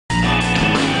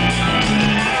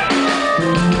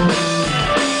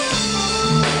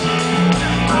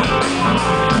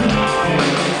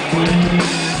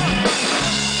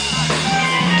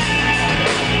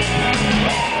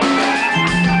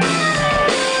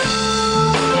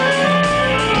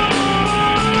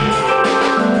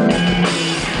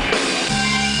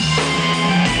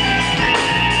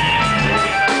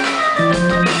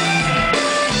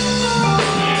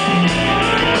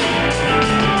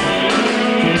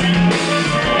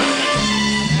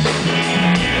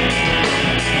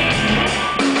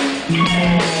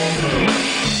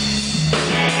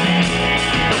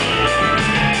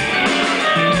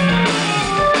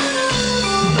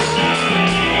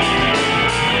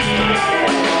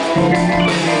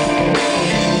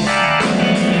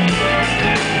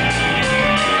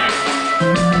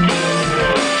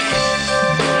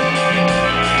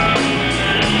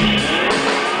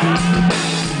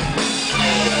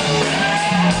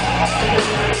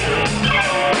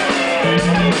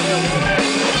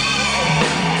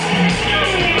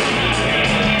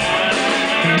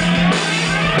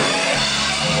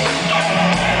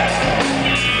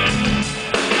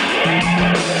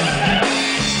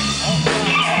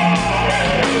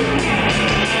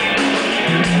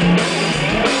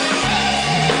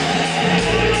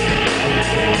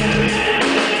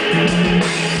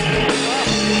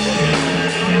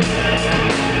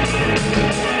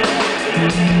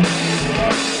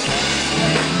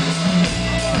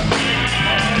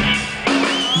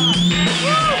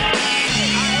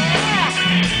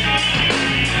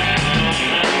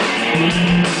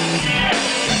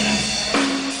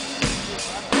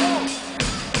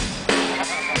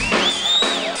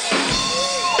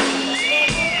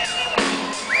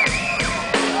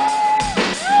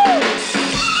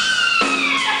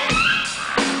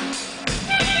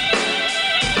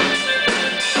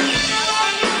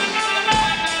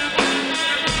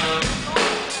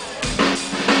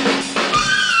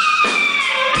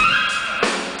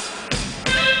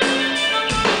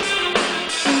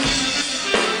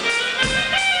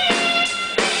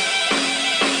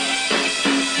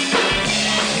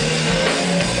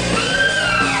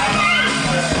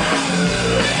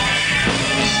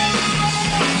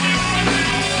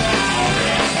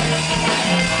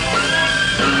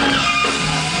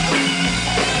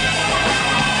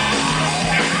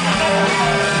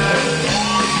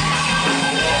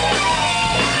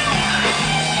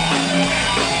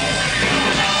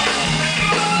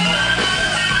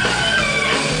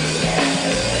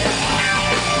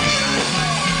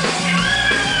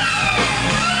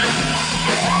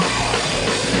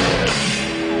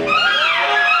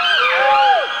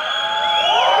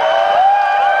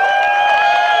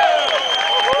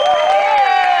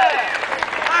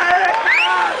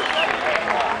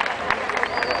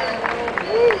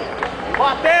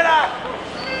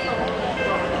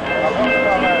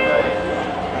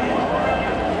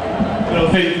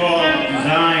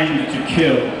Designed to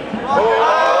kill.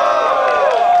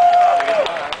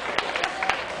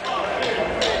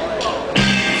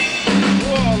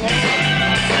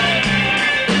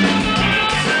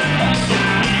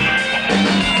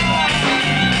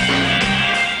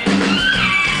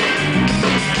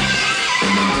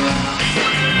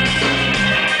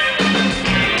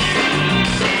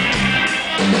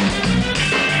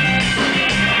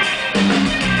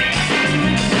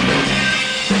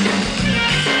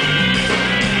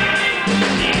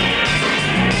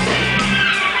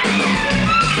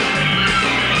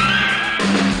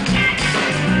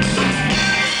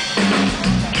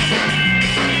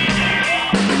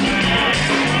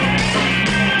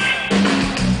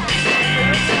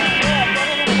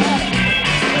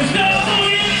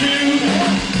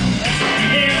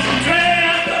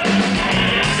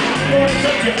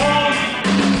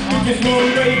 Just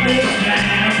won't wait this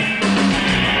time.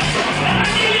 I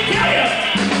need to tell you,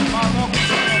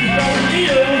 you don't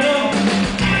feel you.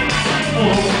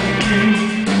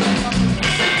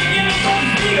 You don't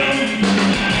feel.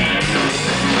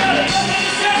 You gotta love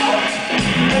yourself. And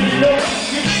you know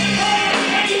you can't hold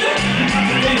it, and you know I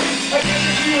guess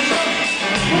you know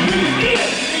what really feel.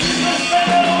 And you must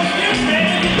follow your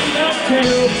man. You don't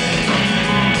tell.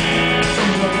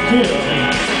 You don't kill.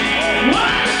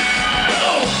 What?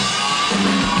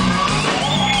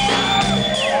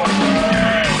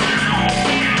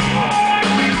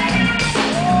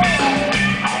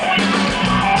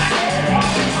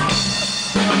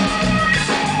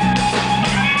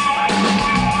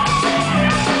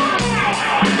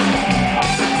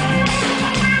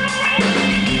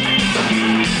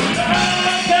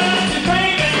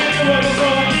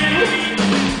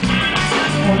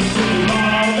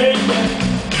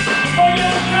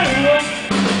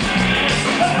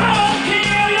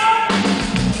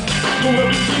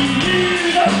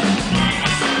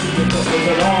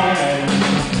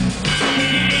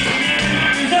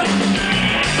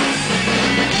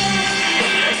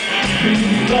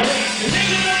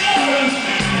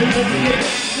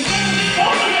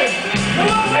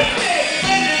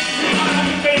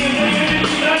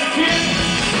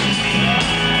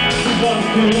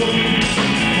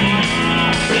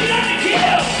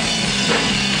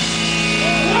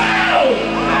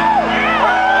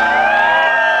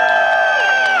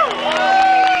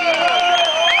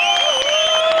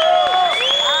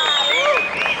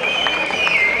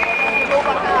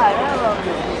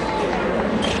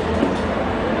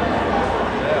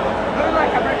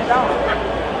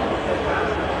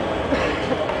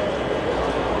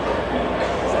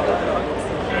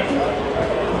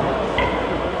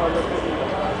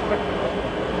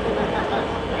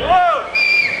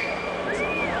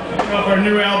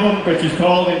 album, which is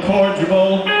called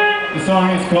Incorrigible. The song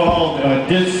is called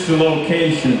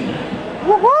Dislocation.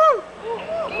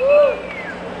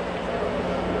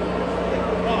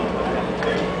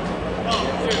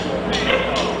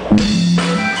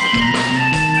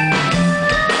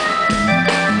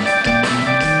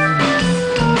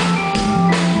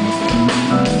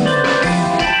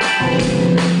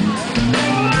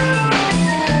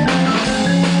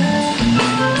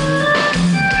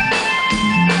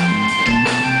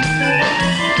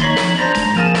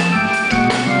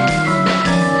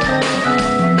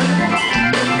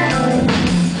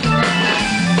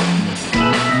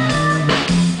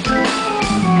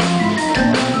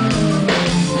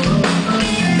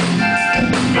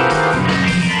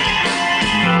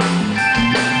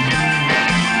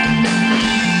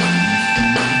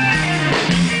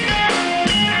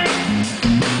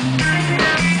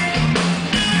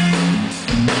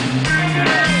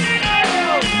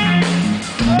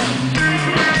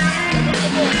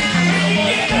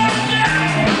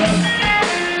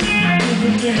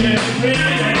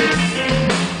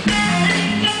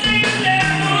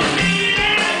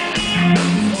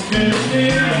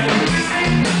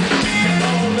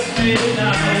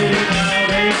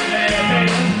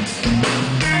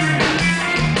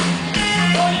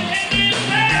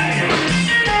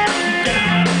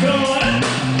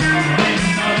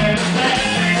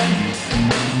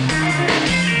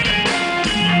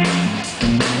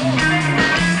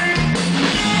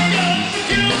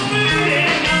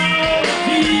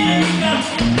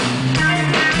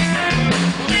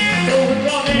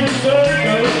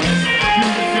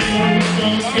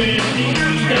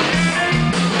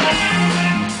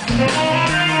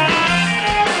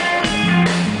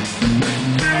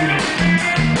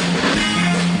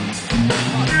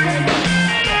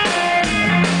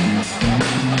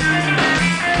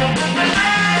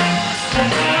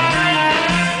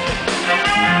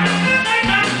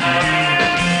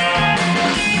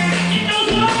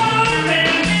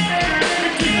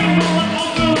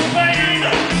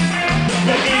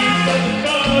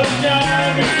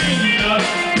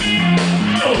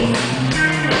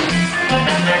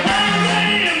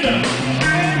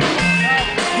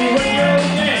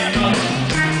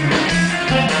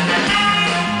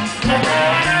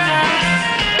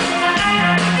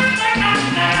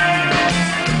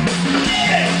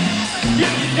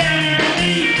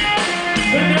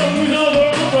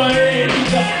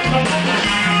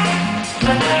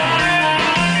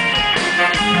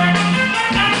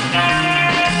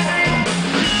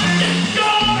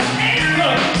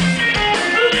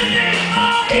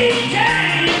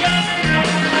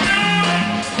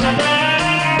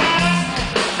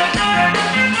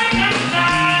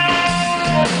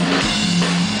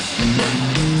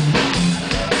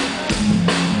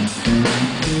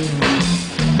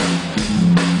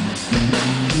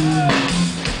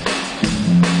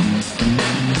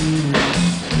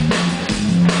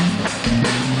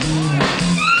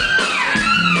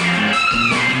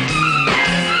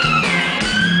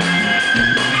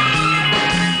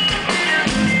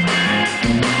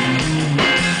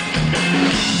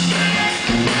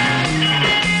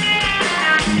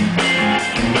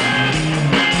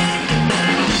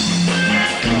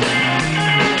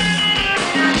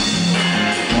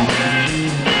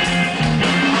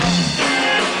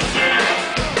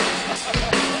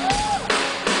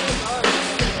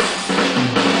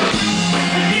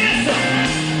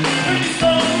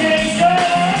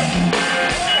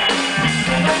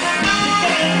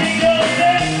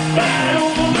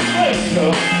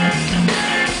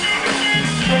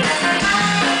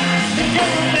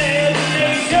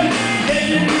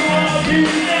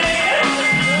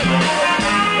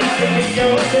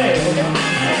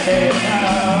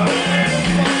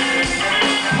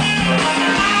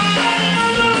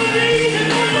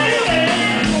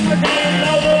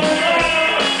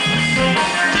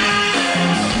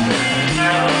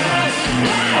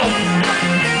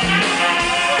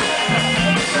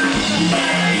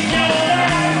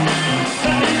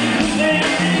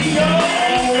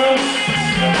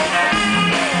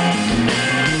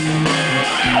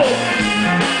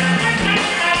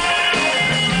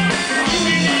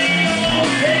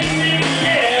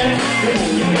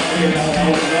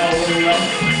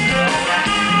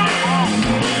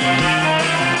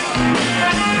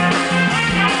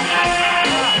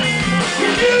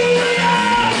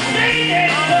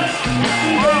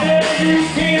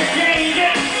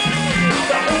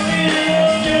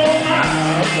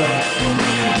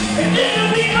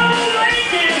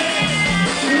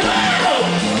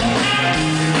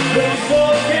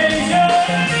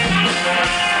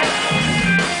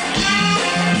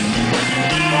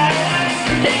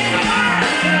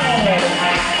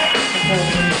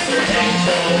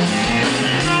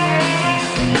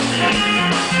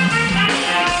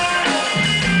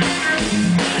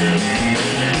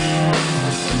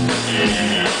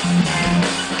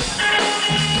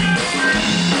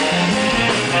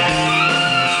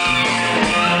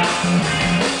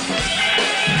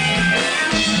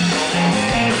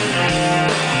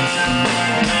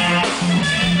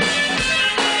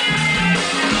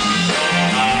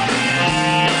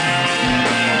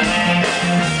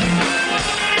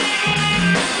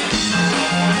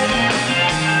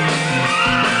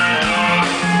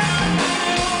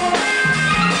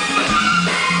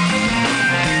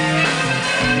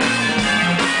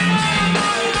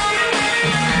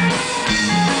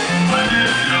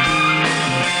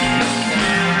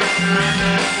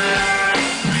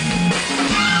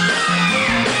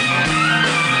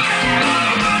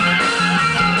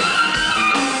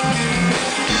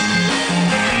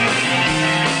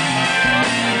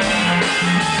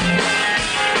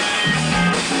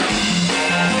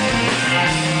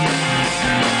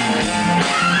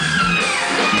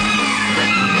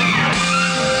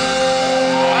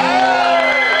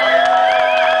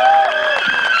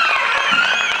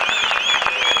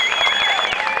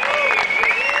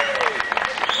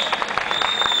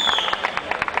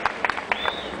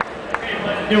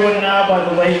 Do it now by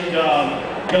the late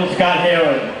Gil Scott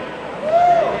Heron.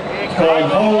 It's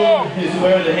called Home is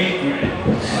Where the Hatred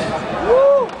is.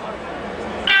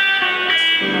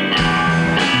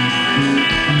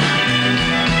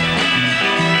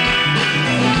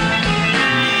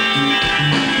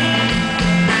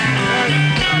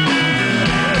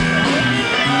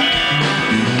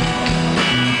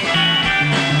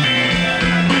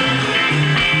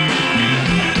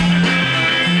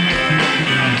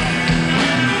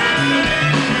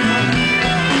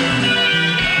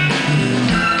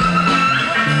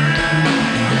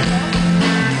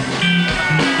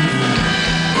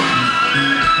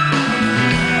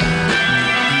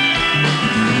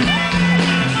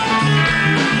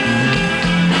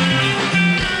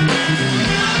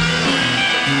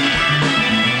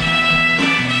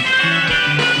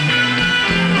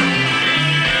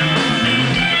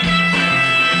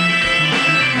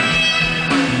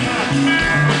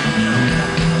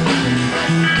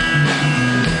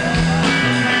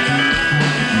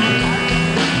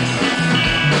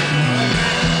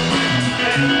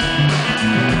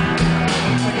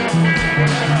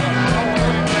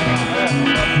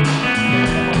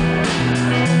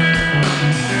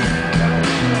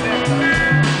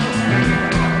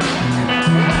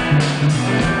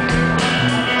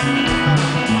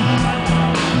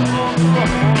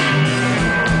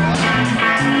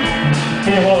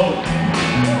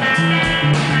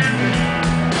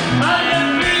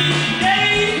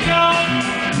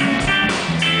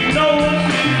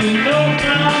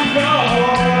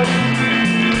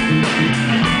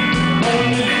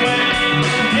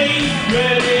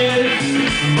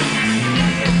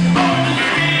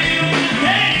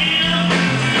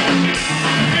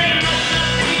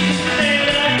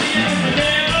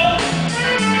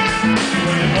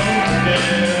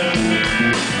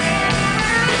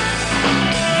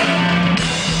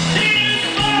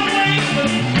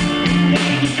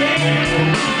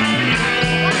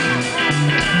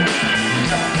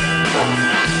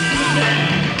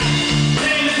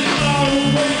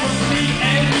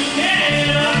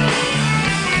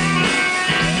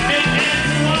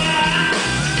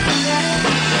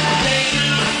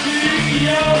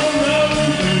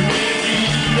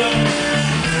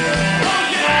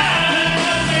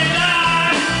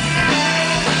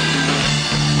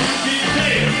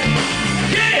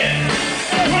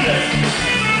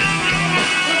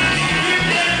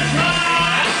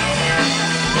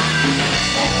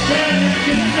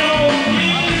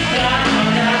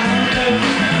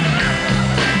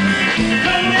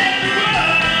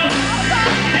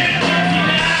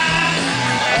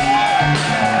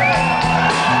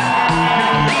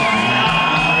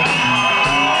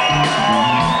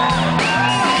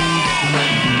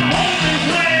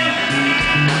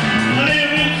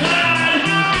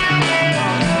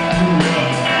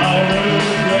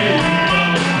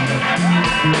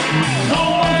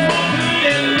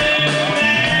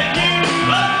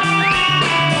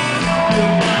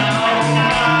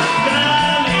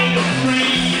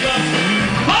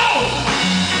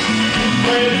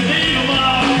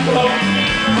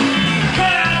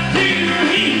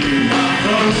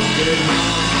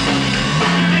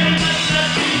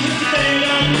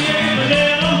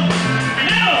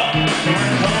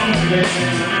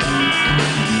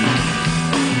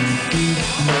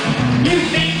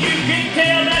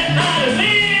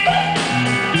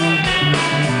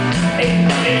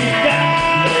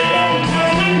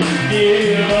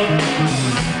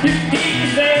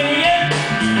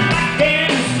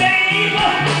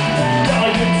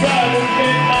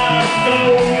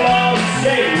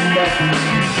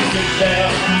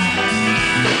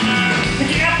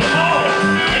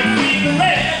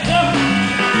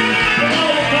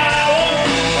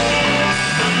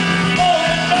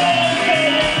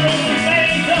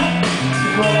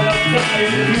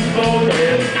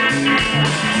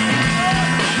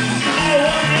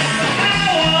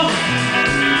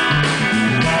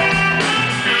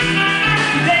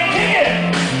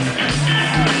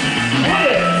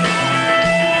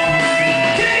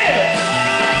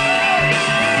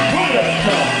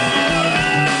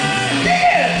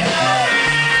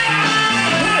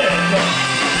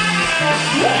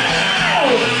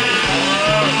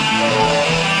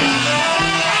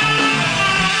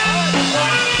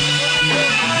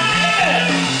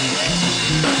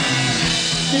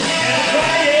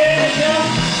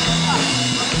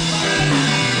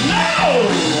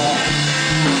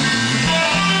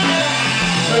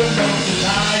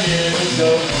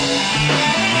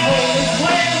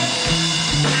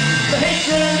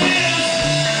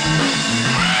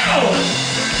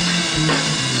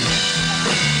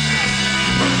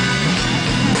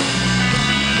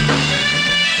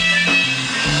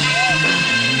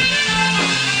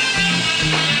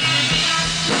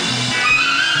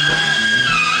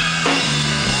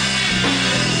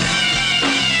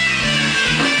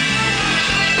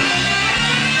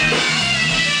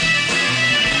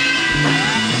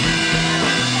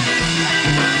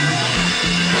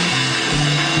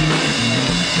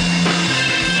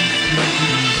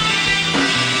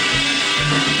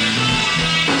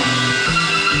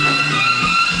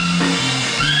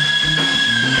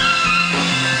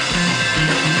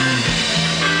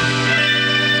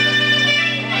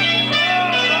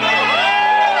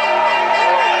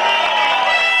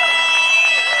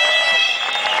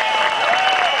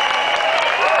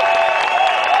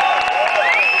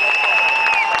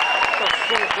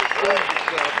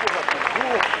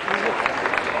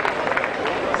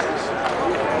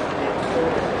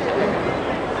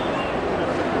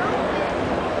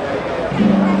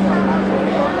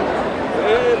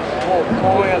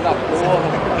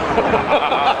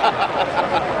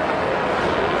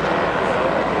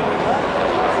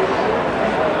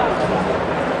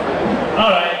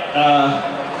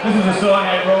 This is a song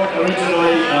I wrote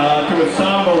originally to a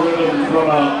samba rhythm from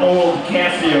an old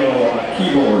Casio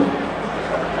keyboard.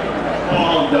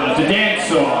 It's a dance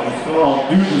song. It's called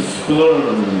Do the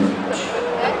Splurge.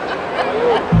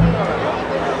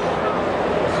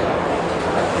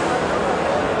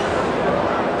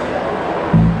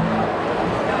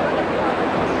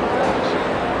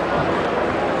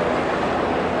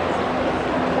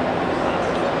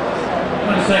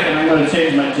 One second, I'm going to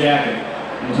change my jacket.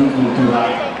 It's a little too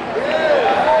hot.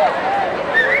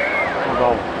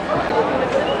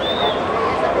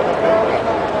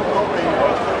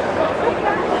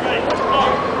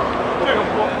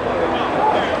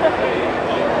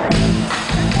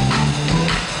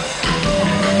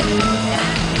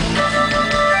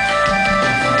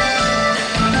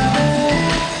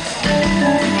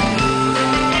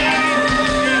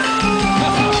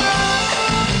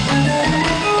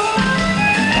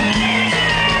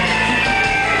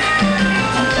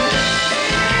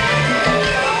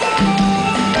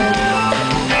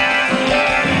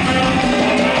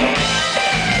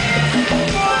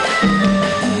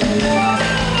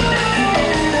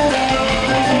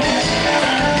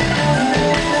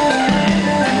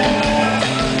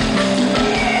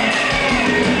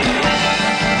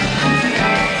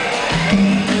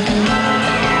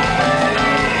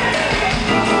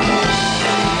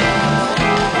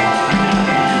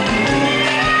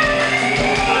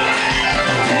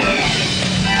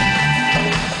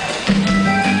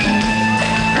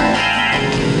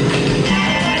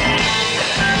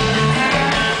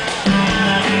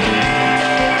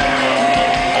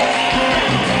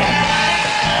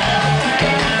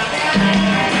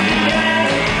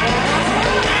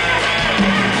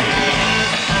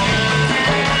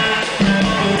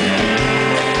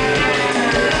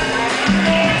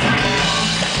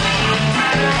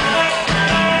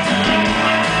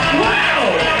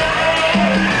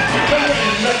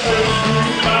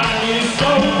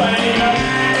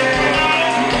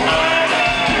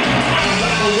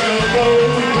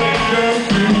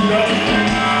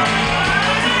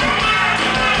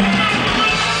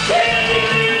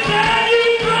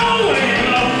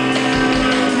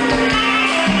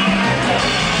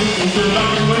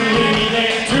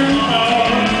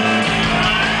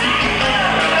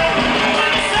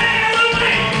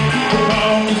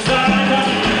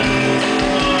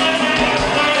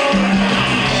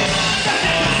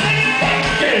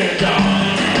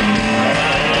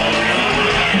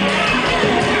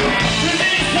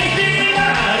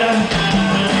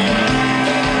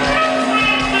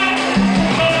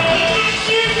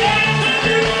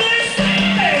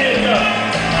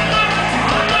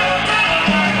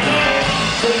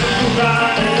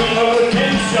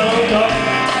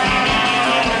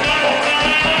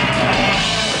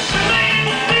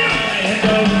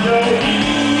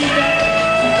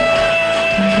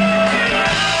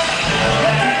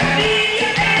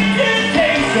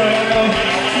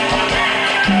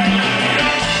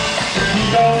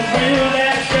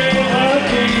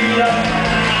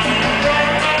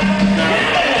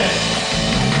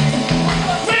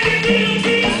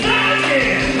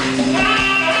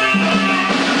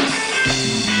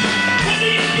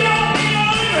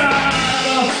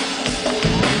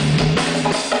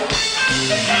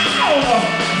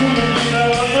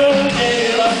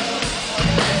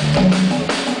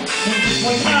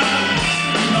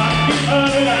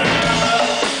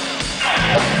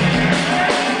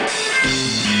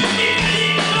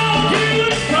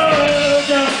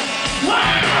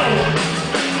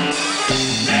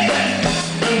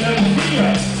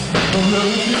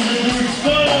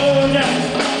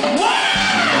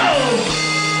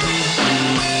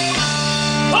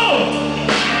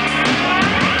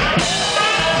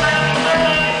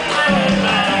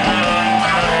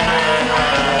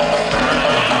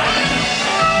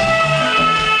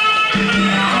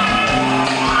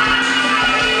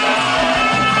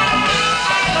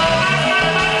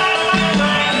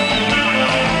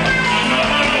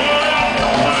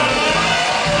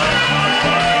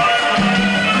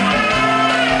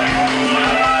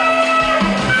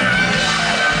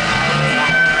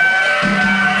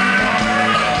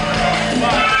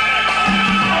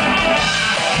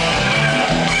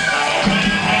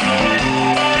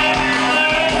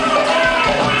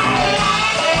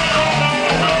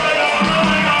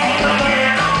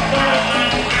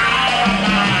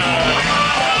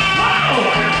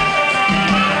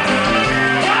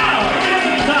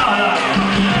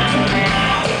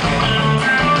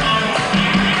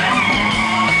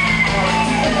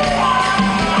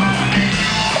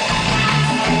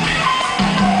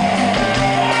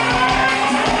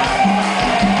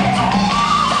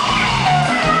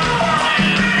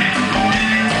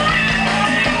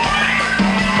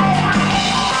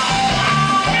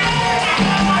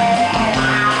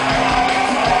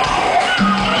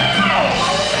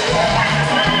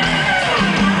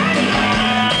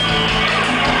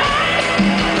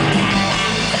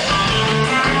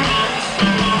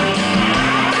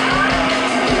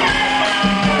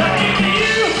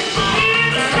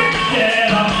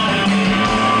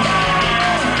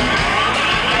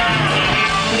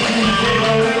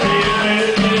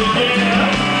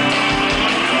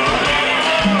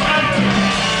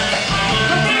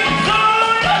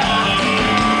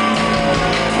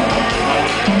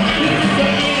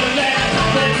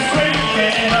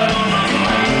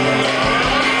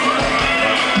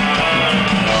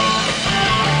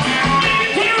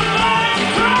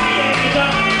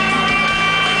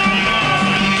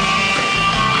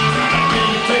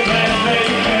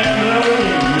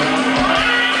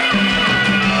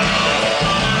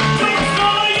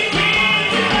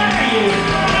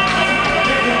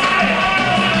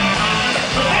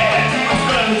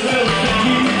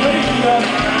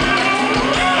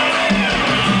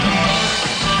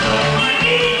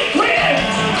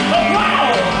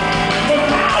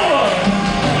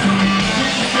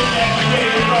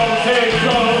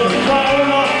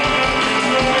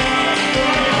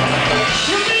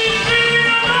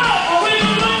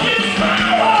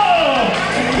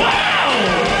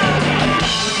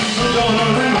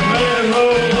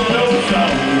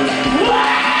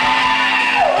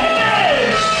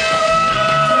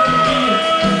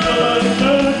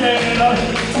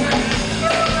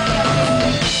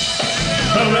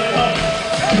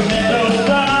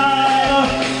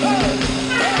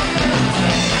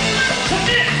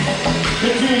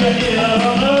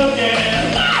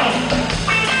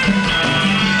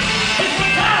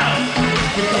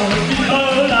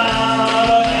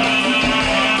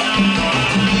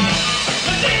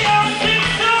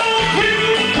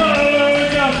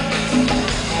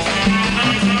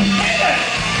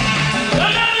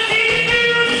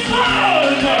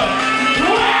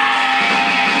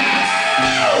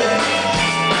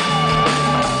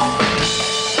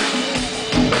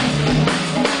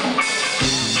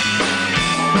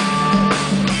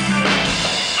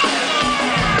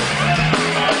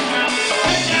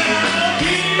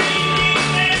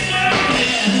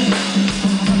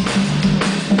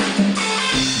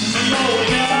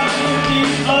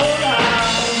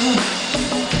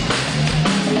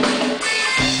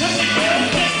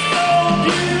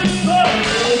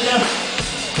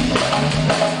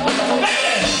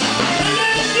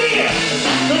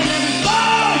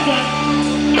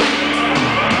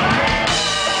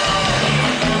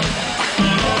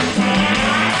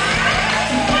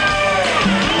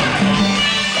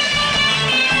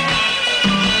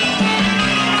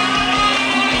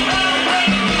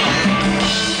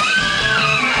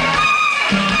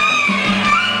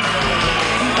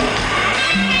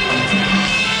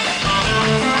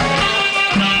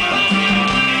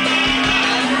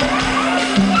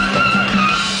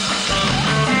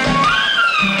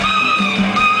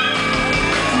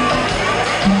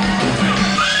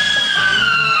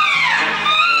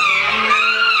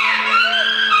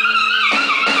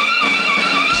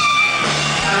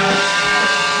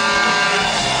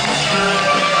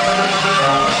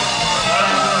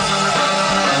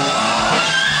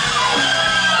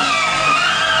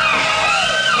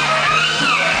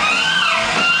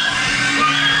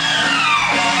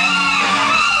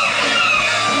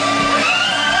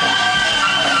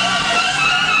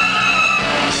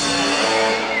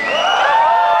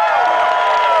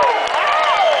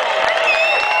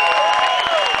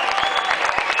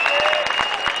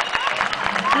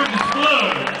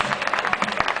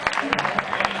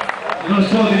 Let's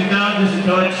slow these down just a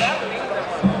touch.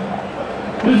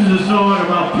 This is a song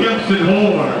about pimps and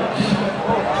whores.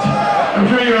 I'm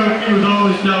sure you have a few of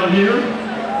those down here.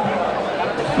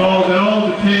 It's called It All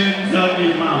Depends on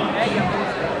the Amount.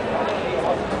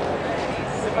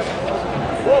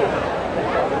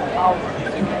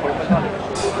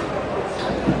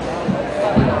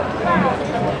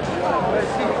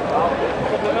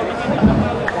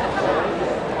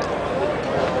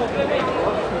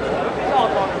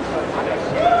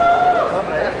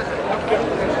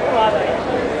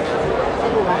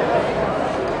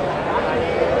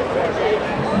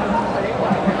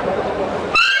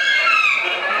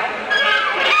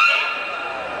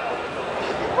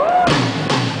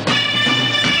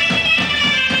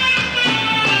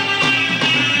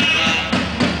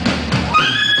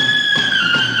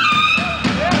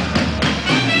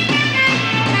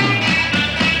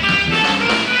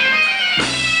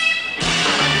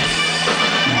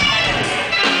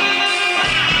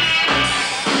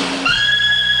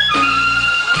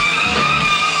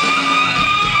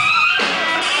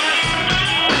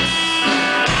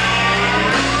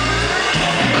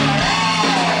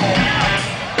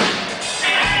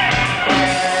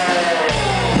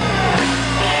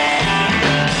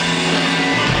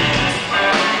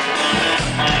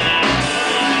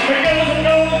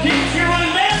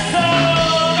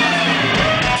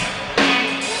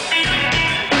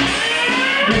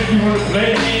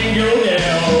 Playing your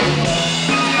nail.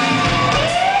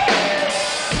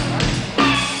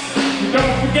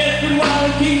 Don't forget to while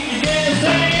keep you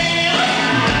dancing.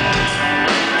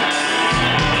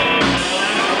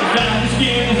 Down the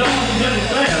skin is always in the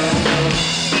smell.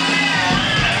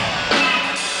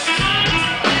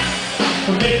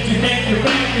 Forget you think your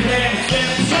bank is an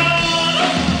exception.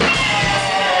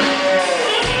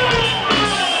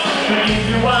 But if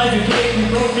you're wise, you take me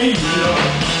from me,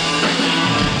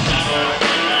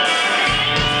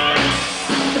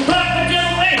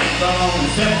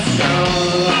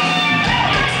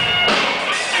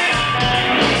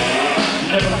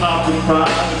 never pop the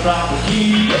private property.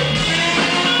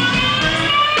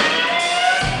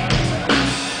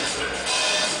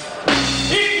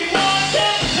 If you want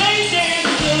temptation,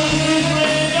 lose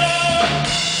pleasure.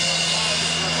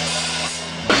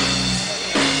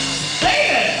 Say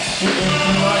it!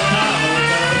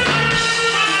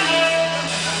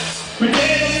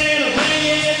 Pretend I'm in a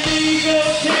playing legal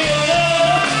theater.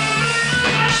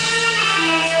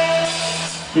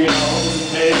 You know,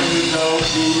 there's no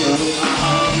deal.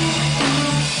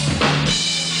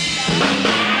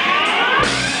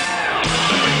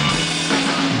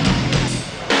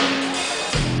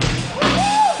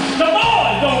 The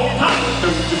boys don't pop to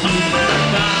the beat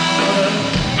down.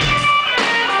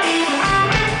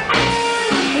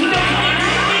 And they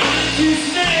need to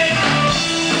snap.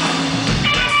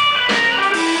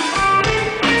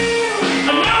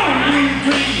 I know you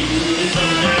dream it's a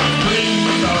dream.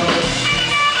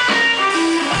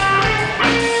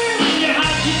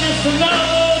 Just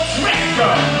another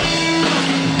treasure.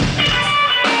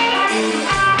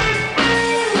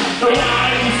 The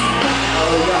wise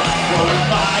fire for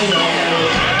fire.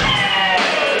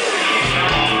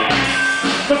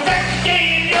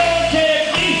 Perfecting your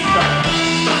technique.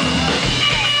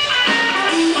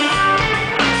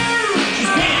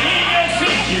 She's painting your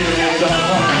figure in the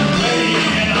wrong way.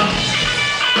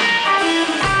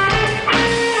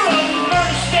 From the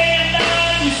first stand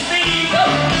on your speed.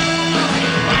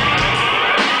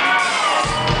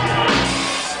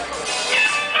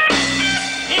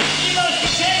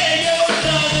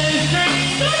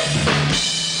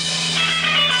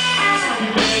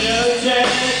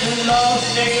 Lost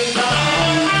niggas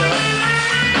on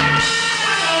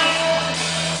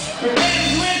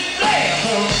friends with their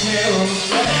hotel.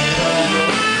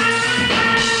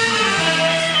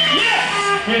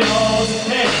 Yeah, it all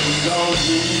depends on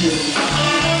you.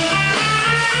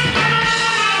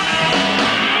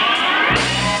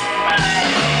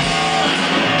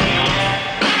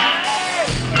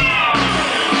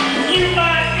 You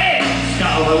might get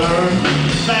scholar,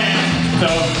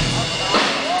 faster.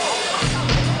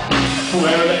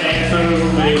 Where the answer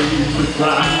may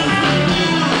surprise you.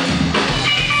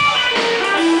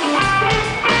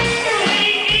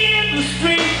 In the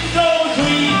streets, those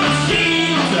sweet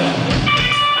machines.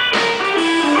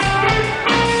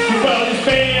 Well, it's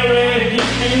buried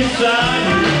deep inside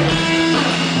you.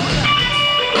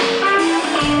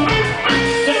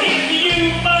 So if you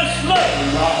must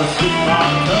learn off a sweet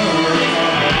monster,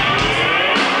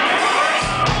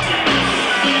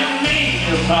 give me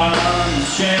a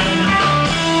punch.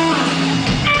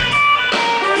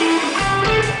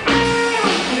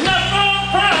 Nothing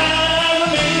proud of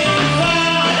me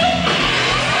inside.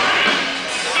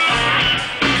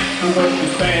 took to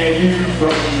spare you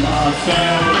from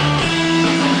myself.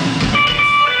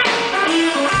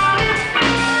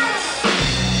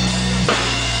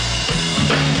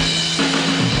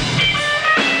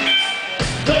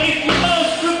 But if you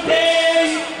must prepare,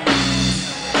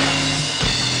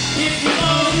 if you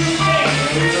must prepare,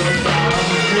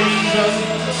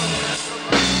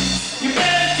 you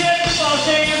better check the boss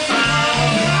and you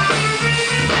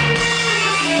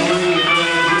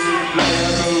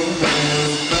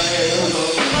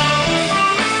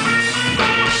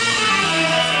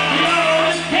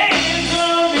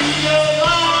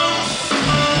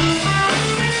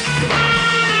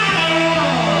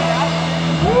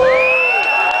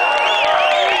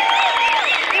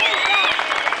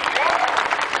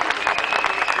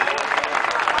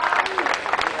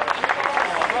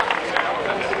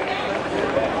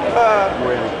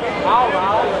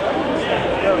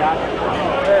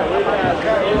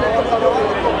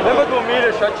Lembra do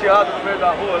Milha chateado no meio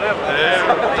da rua, lembra?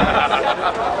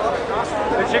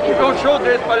 Eu tinha que ver um show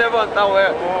dele pra levantar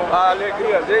a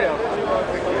alegria dele.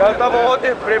 O cara tava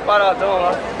ontem preparadão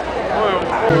lá.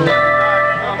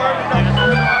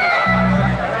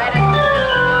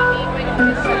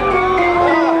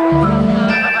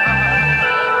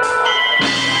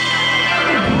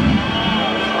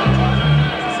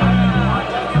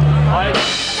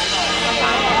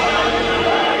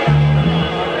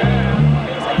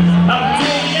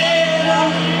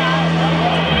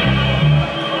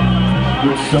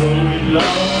 so in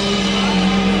love,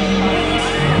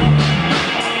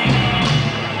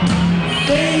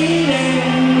 saying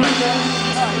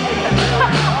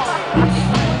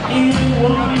in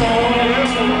one more.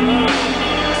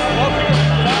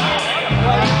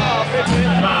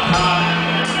 My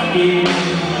heart is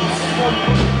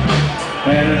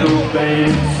an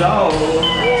open soul.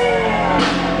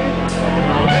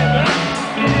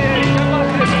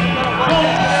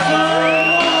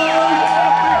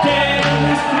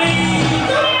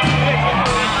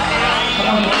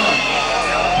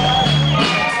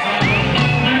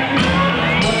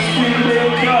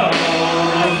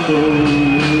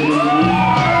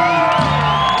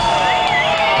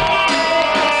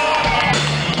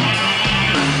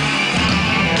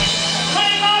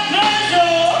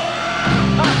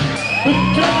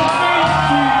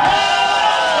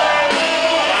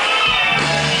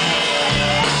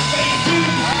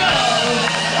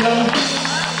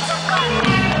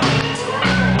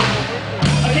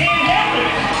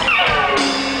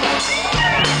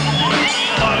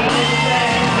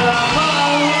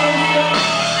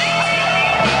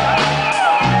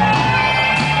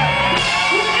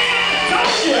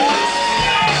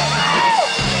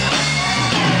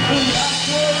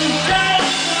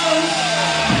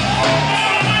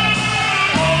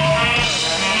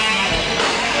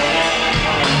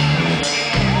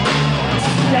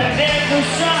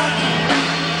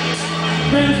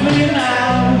 Brings me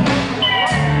now,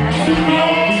 to me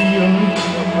on feel,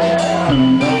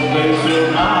 no place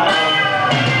to hide.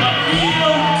 I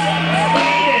feel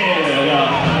faded,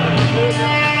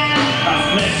 my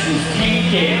flesh is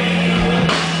kinky.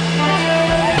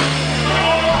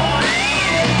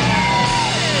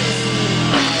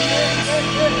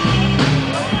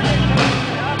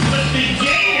 But the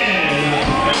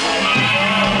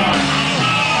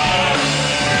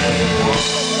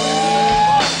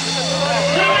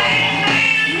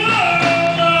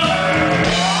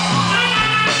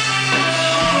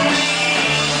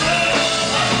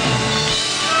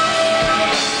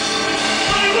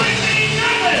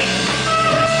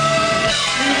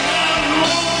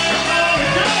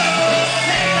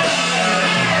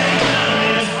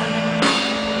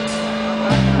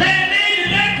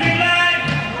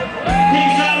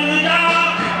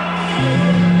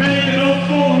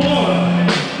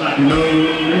no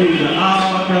laser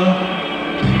archer.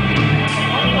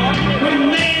 When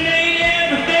man made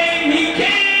everything he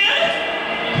can,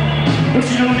 but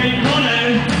you don't need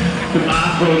money to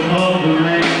buy from other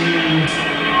land.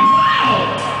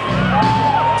 Wow!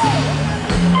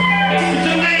 It's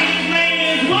a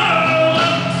man's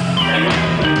world,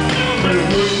 but it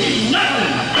would be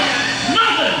nothing,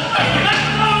 nothing. That's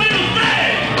no little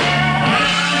thing.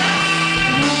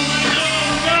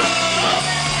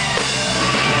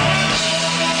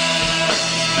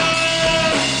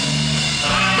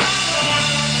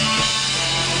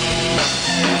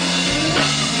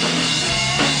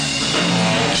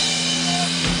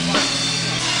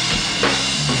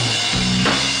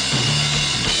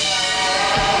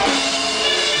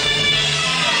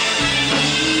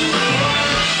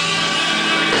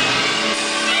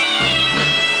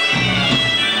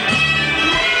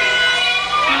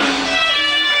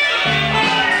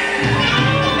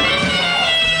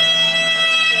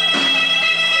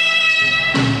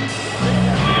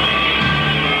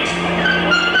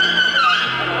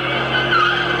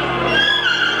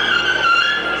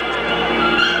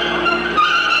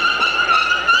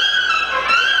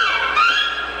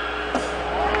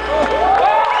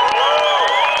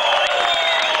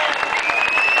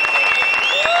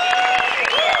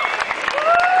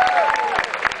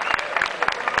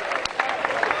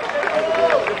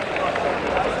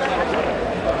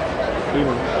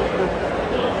 Prima.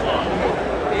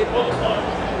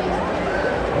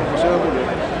 Você é a mulher.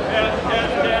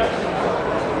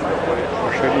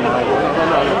 Achei demais.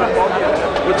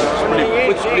 Não.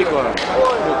 Eu te explico, ó.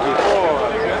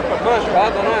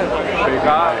 Manchado, né?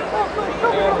 Pegar.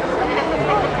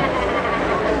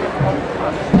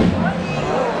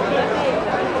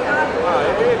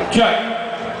 Check.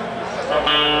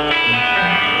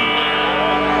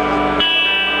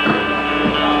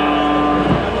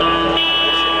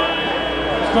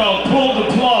 It's called Pull the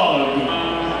Plug.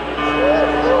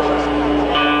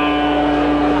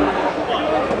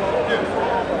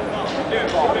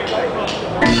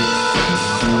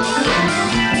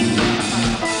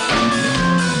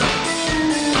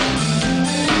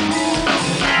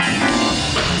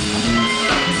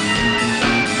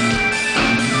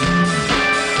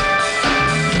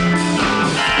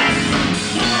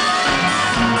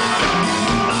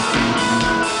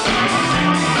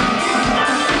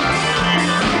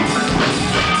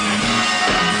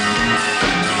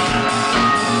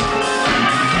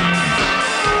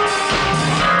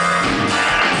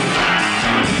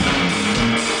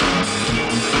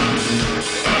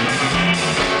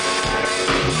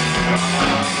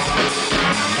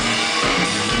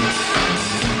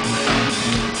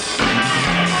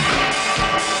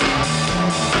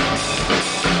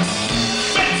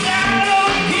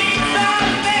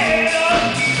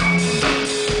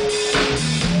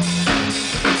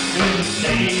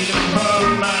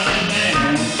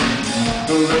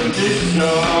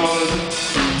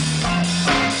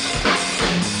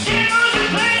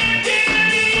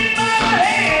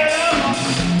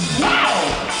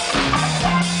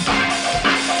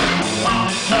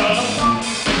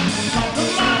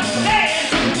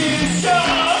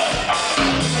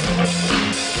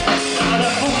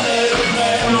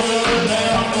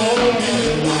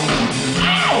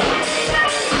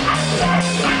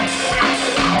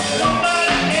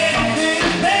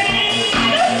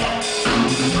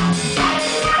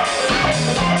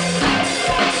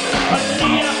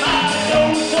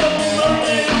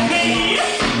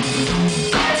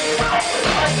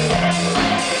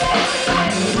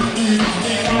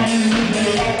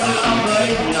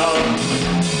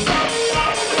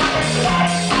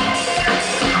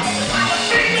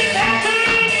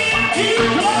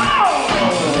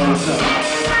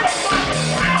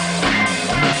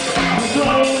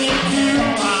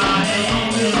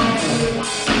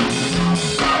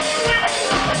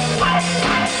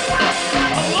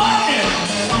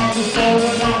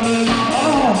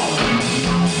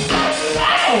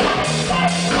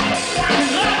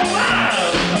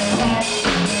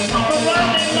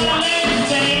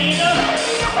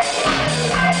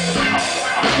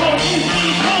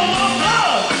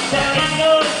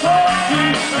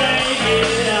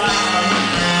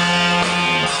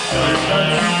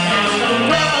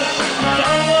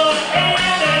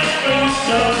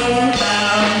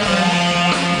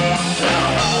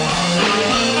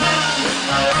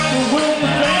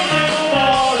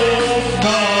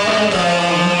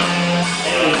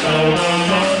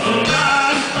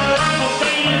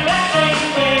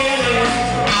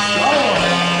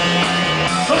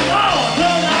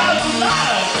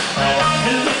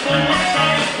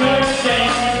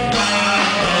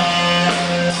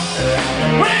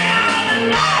 Bring on the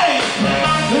night!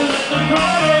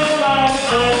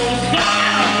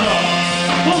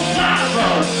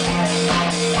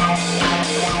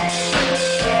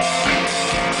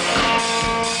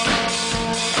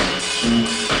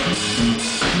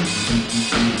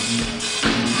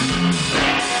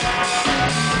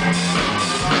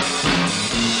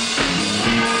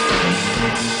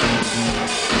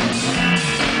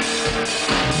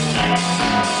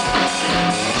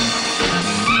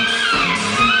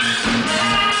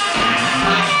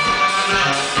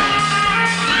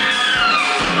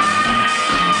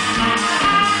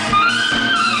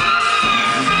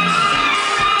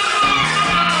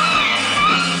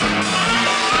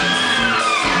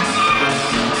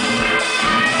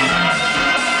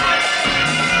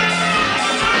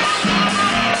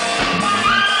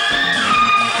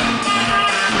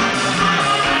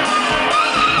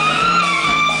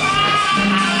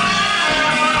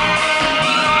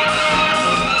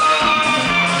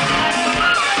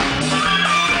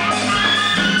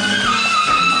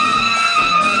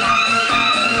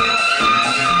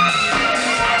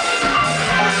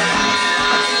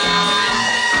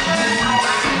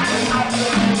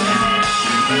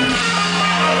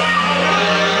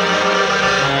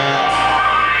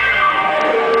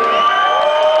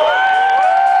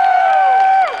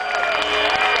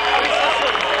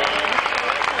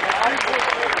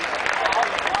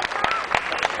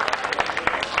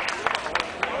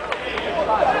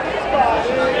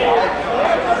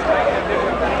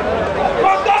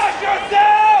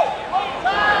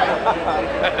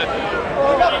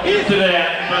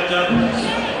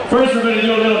 First we're going to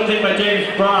do a little thing by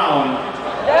James Brown.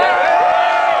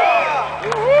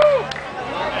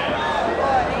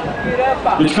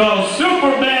 It's called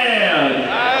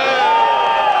Superman.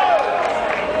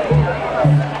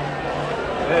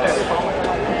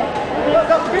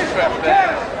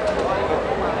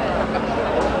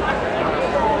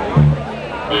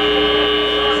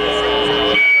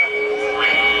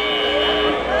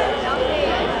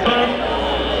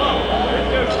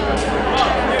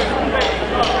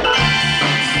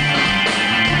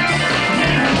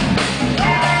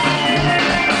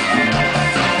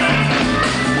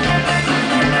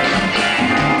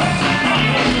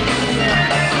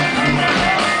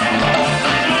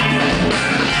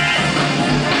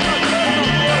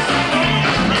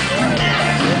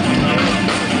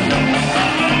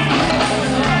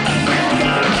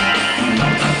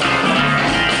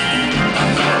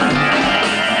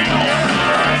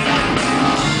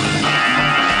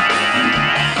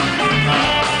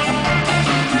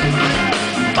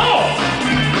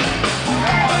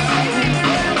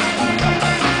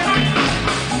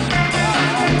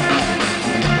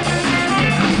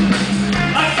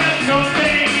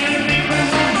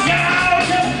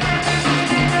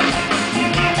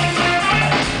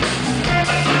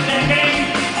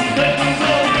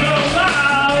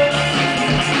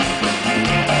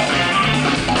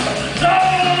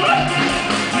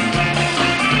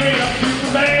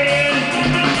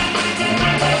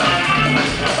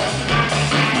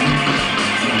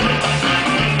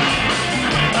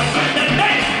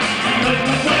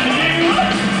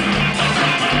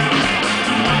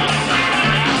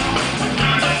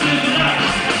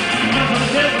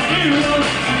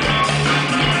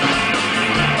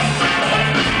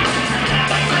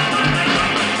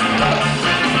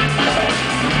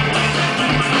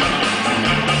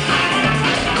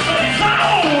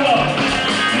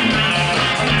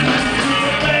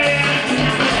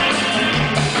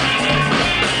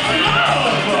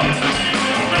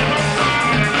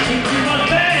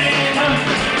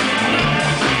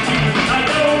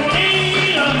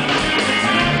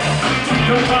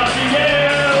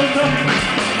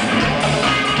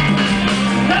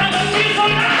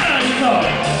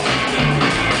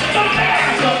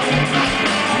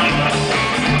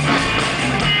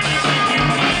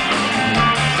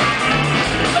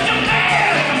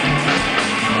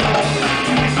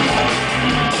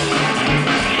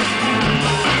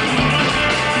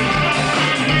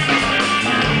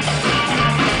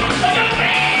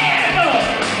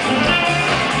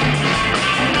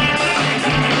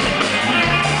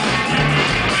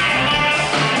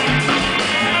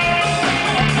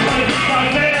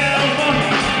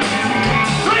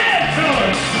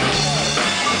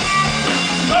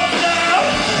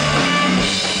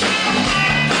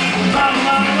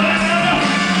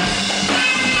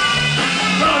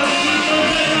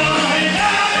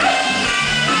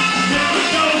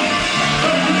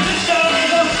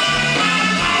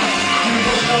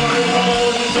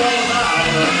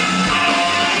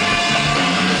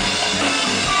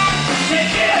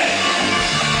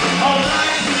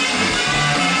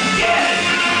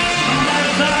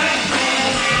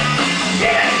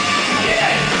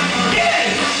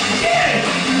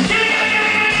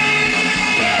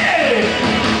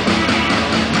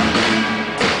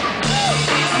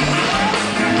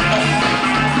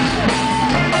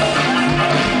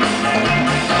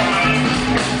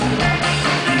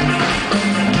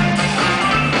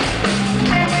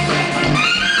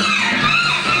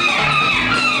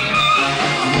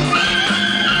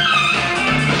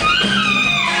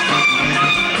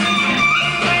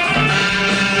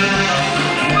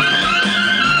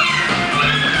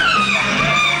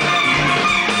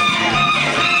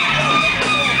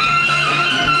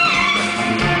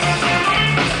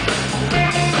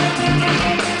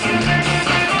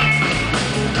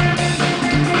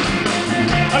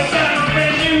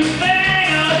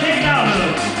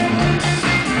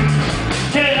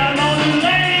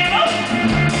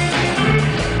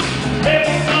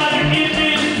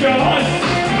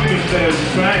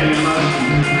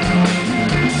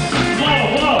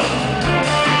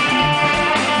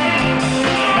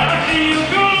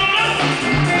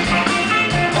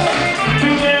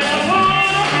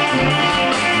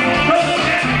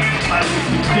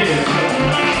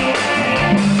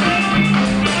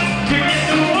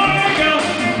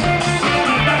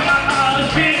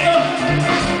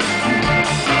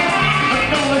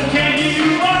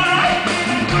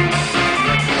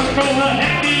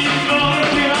 Happy, gonna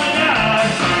feel I die.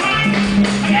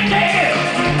 I can't take it.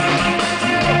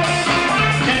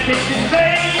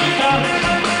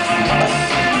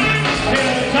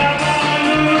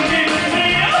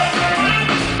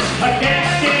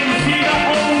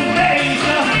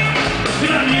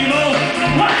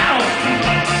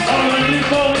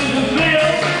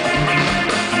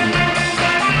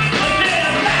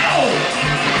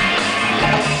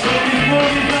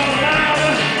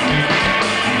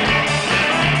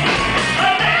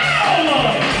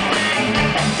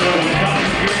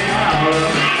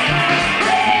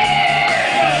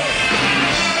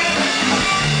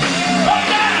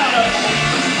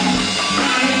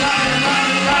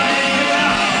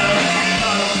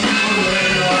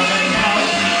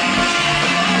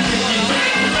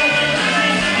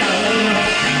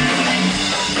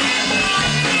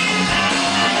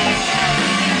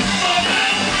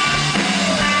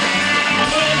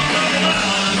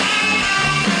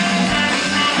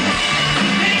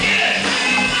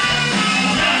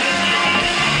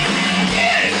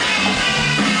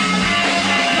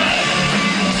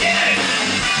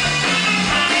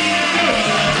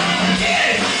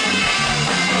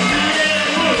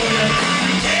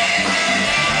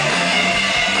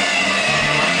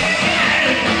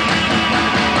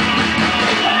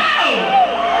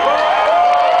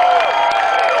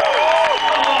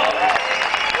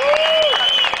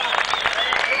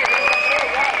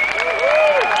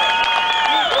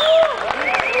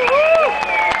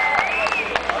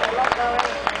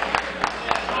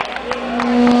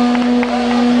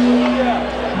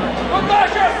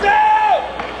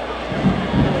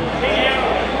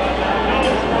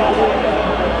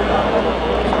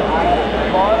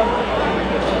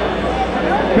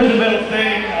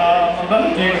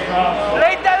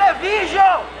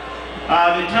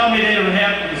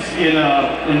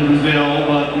 in Brazil,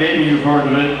 but maybe you've heard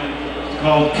of it. It's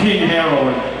called King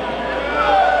Heroin.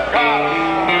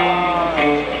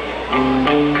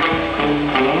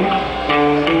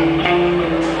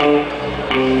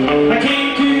 I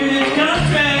came to this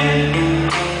country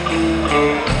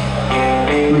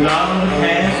without a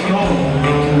passport.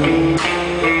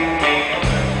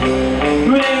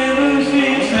 But ever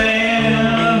since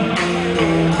then,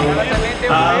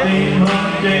 I've been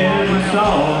hunted with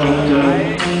salt.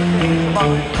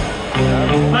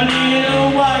 I need a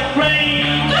white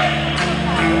range.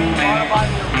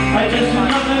 I just do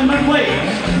nothing but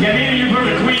waste. Yeah, maybe you've heard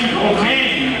of Queen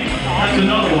Cocaine. That's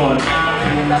another one.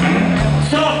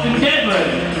 Soft and deadly.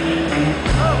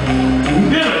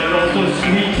 Bitter, but also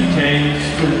sweet to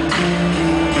taste.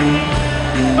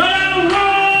 But I'm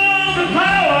world of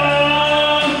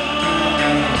power,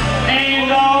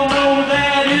 and although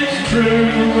that is true,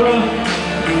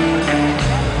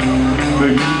 but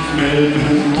you smell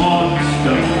this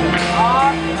monster,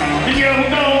 and you're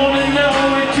gonna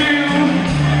know it too.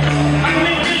 I can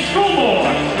make you a schoolboy,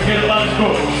 forget about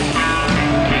sports.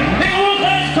 Take a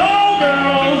world-class tall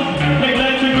girl,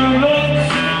 neglect your good looks.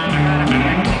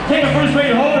 Take a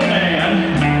first-rate horse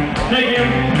man, make him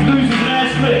lose his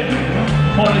last lip.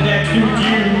 On the next suit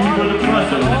you with a press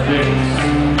of the fix.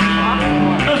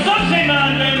 Now some say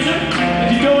my invention, if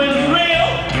you go in the thrill,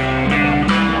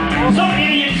 some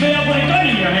idiot say I'll put a gun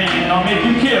in your hand and I'll make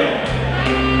you kill.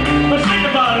 But think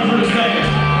about it for a second.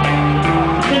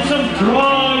 Can some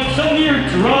drug, some weird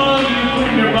drug you put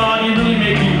in your body really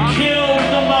make you kill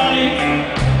somebody?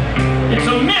 It's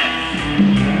a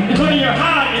myth. It's only your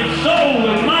heart and soul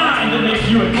and mind that makes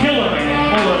you a killer,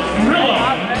 or a thriller,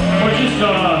 or just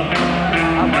a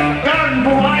garden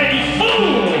variety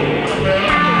fool.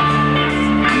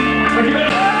 But you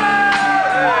better...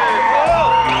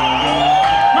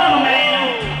 Mama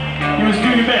man, you must do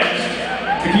your best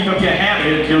to keep up your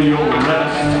habit until you're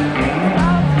arrested.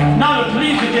 Now the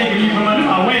police are taking you from under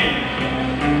my wing.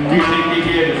 Do you think they're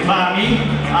here to find me?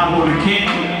 I'm going to king.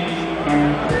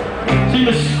 See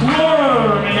the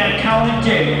squirm in that county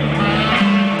jail,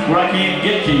 where I can't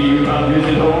get to you, I'll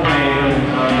visit old man.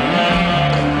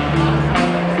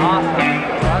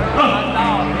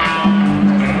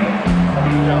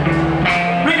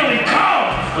 Really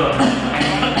cough.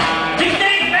 These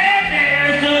things bad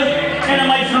there, and I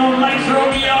might throw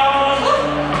me off.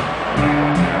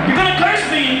 You're gonna curse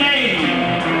me in name.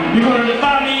 You're gonna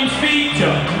defy me in speech.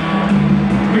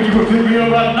 But you could pick me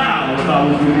up right now if I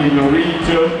was within your reach.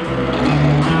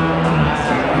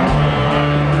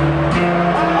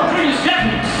 I'll bring you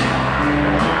sentence.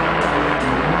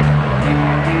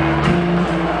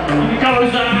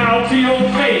 Because I'll see your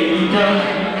fate.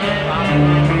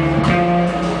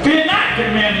 Fear not,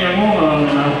 good man, young woman,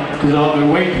 because I'll be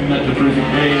waiting at the prison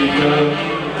gate.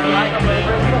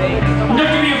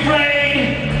 Don't you be afraid.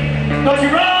 Don't you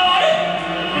run.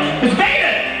 It's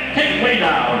David. Take it way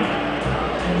down.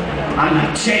 I'm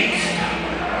not chased.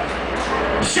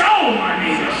 Show my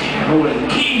name is Heroin,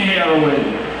 King Heroin.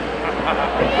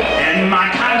 And my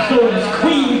consort is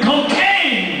Queen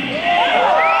Cocaine.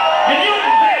 And you'll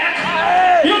be back.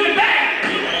 You'll be back.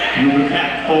 You'll be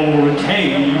back for a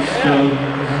taste.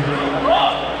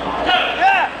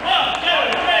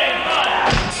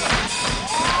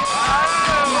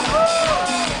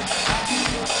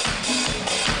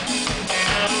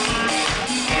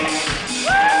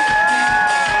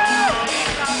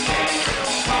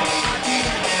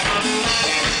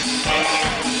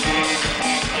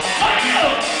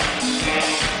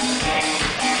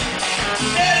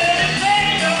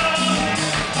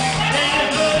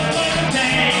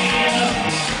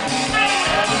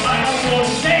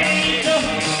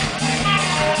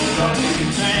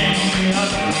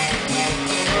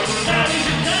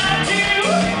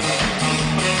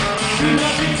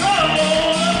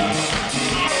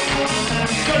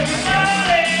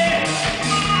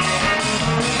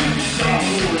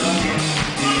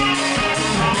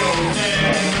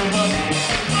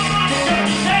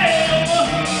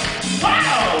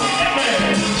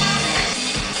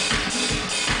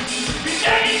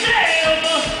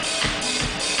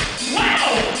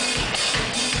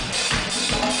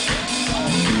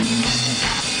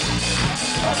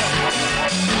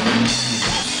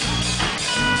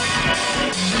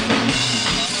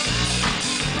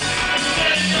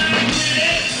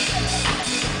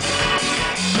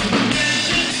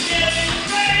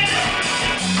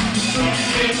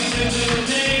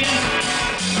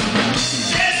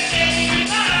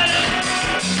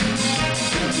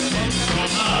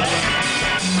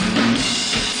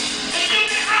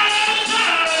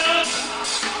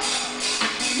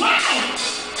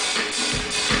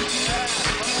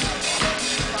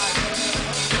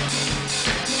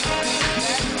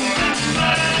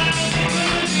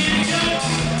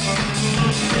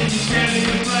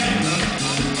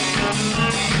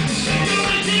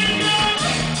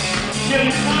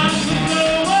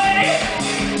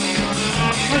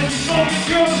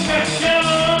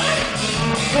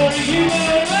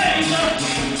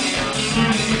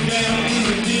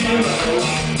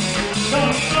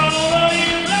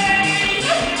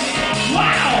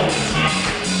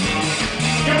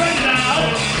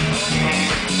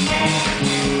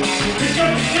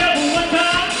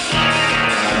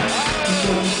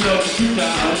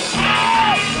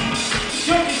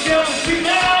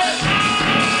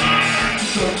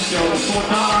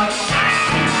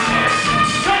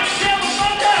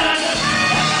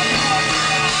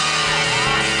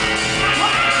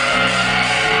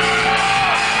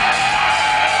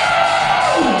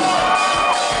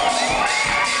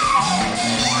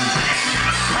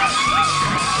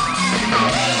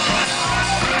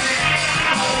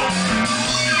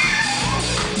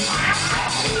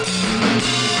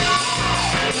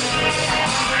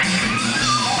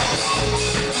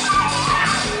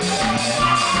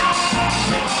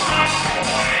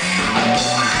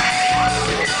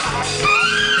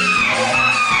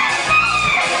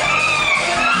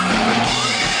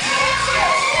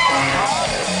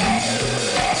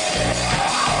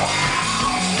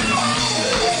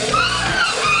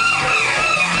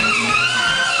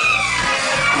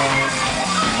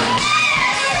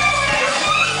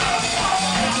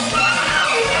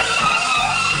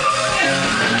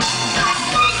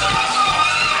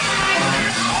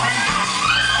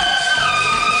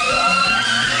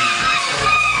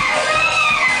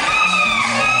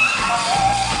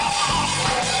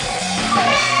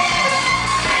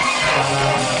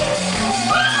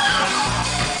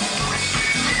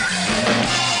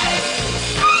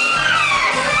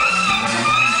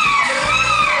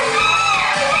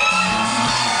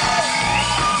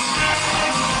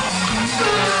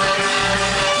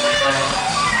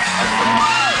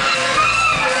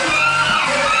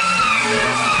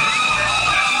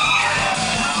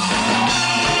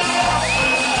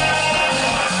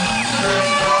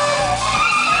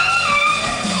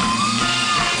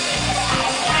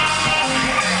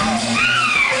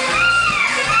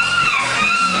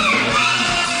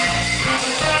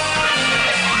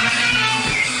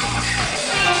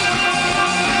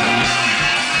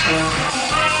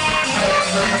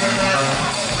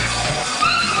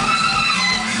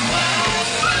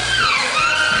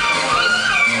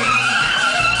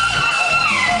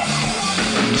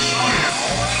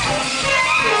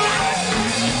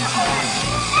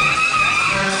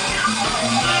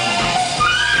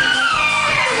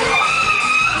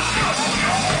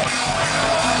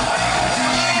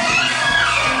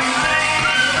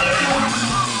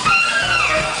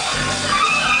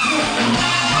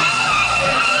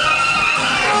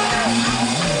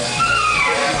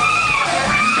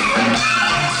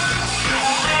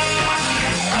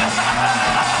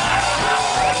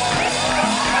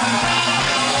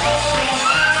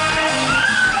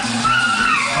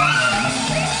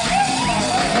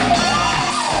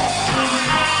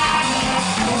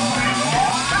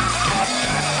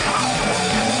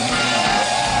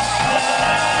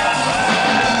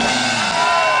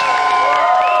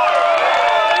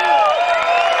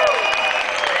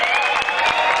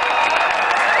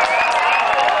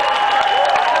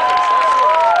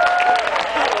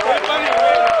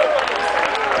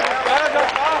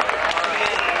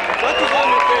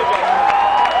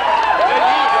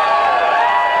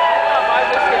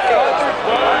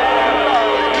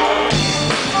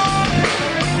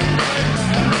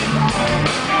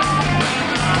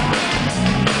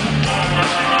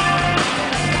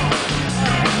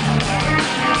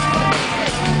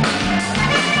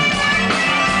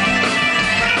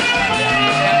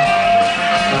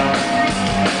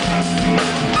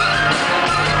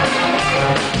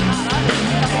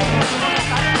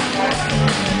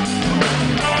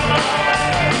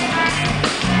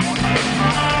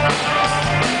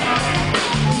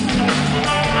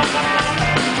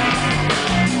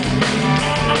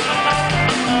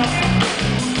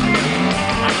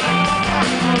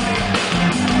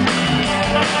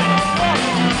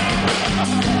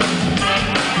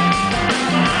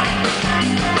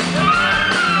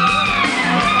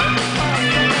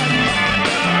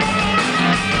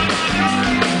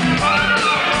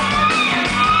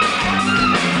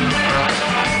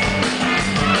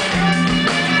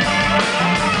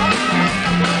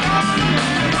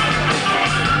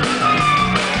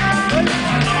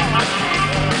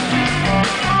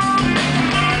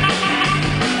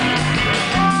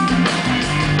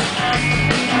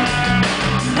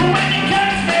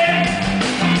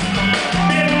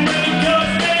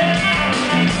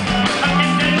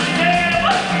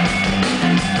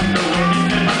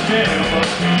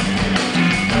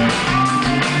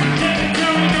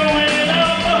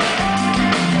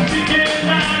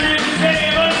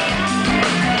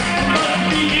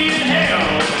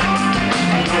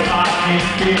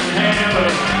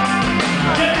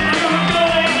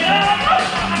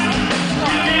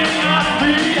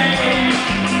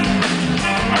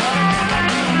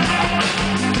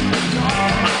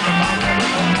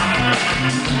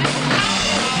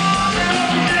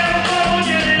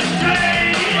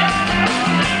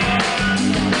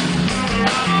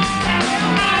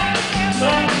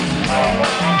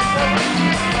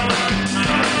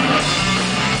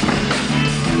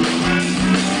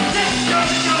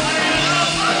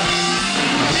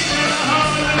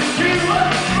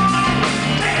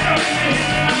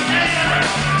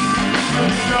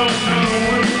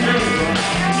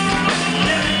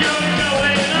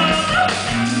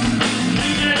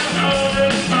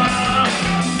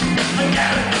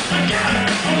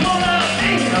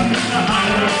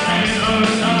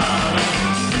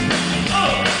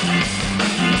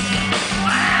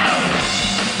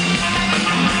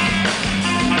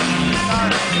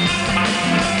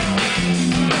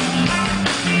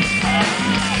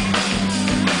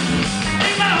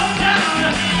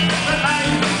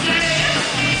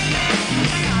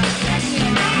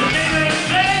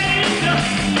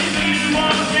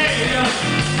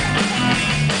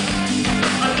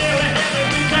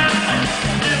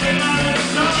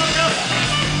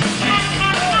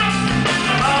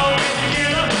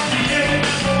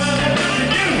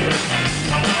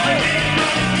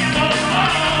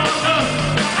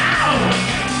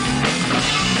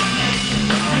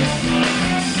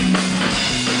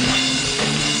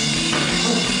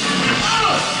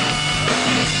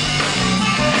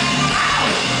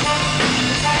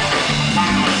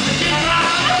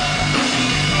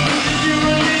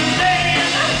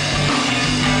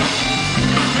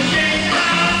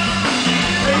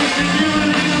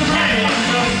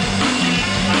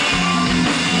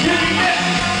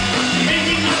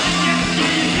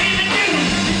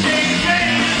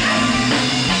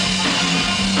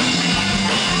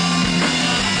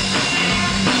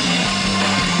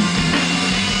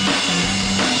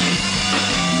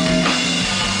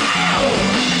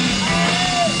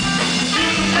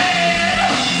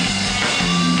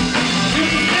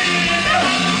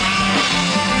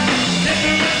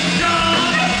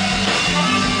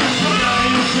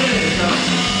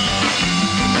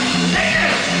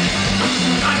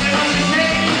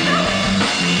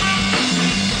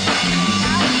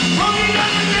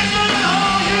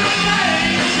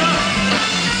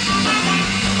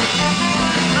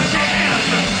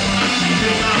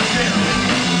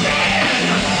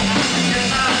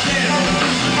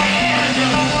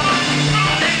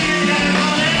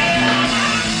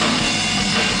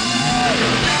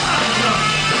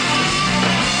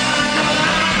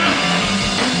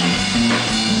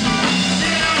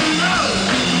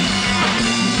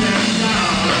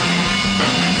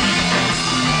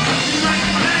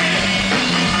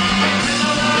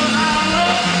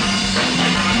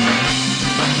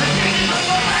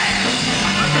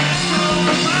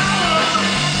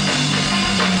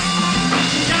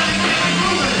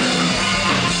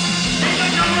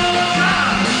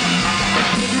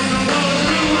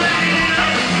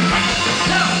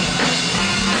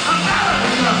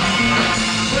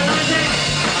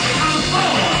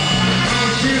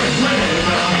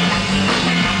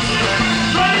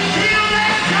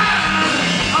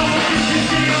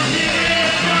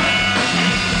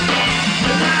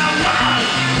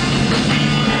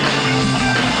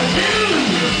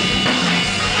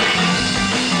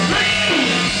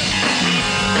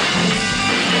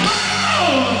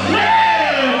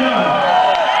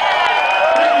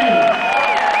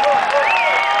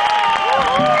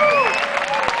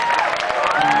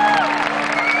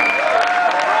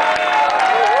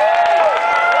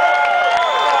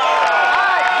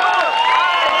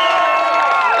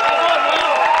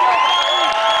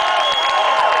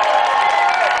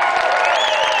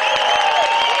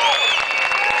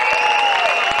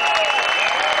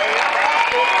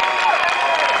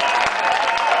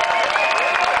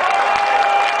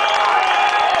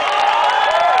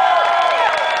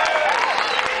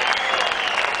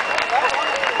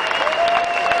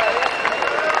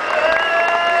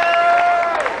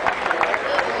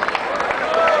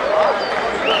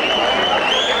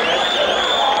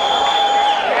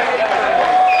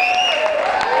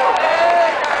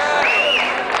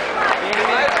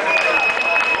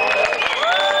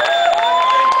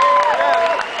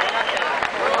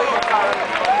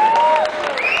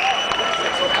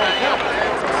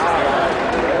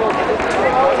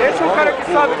 Deixa o cara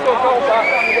que sabe tocar um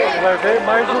barco. Vai ver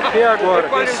mais o que agora?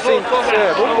 Sim,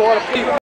 vambora.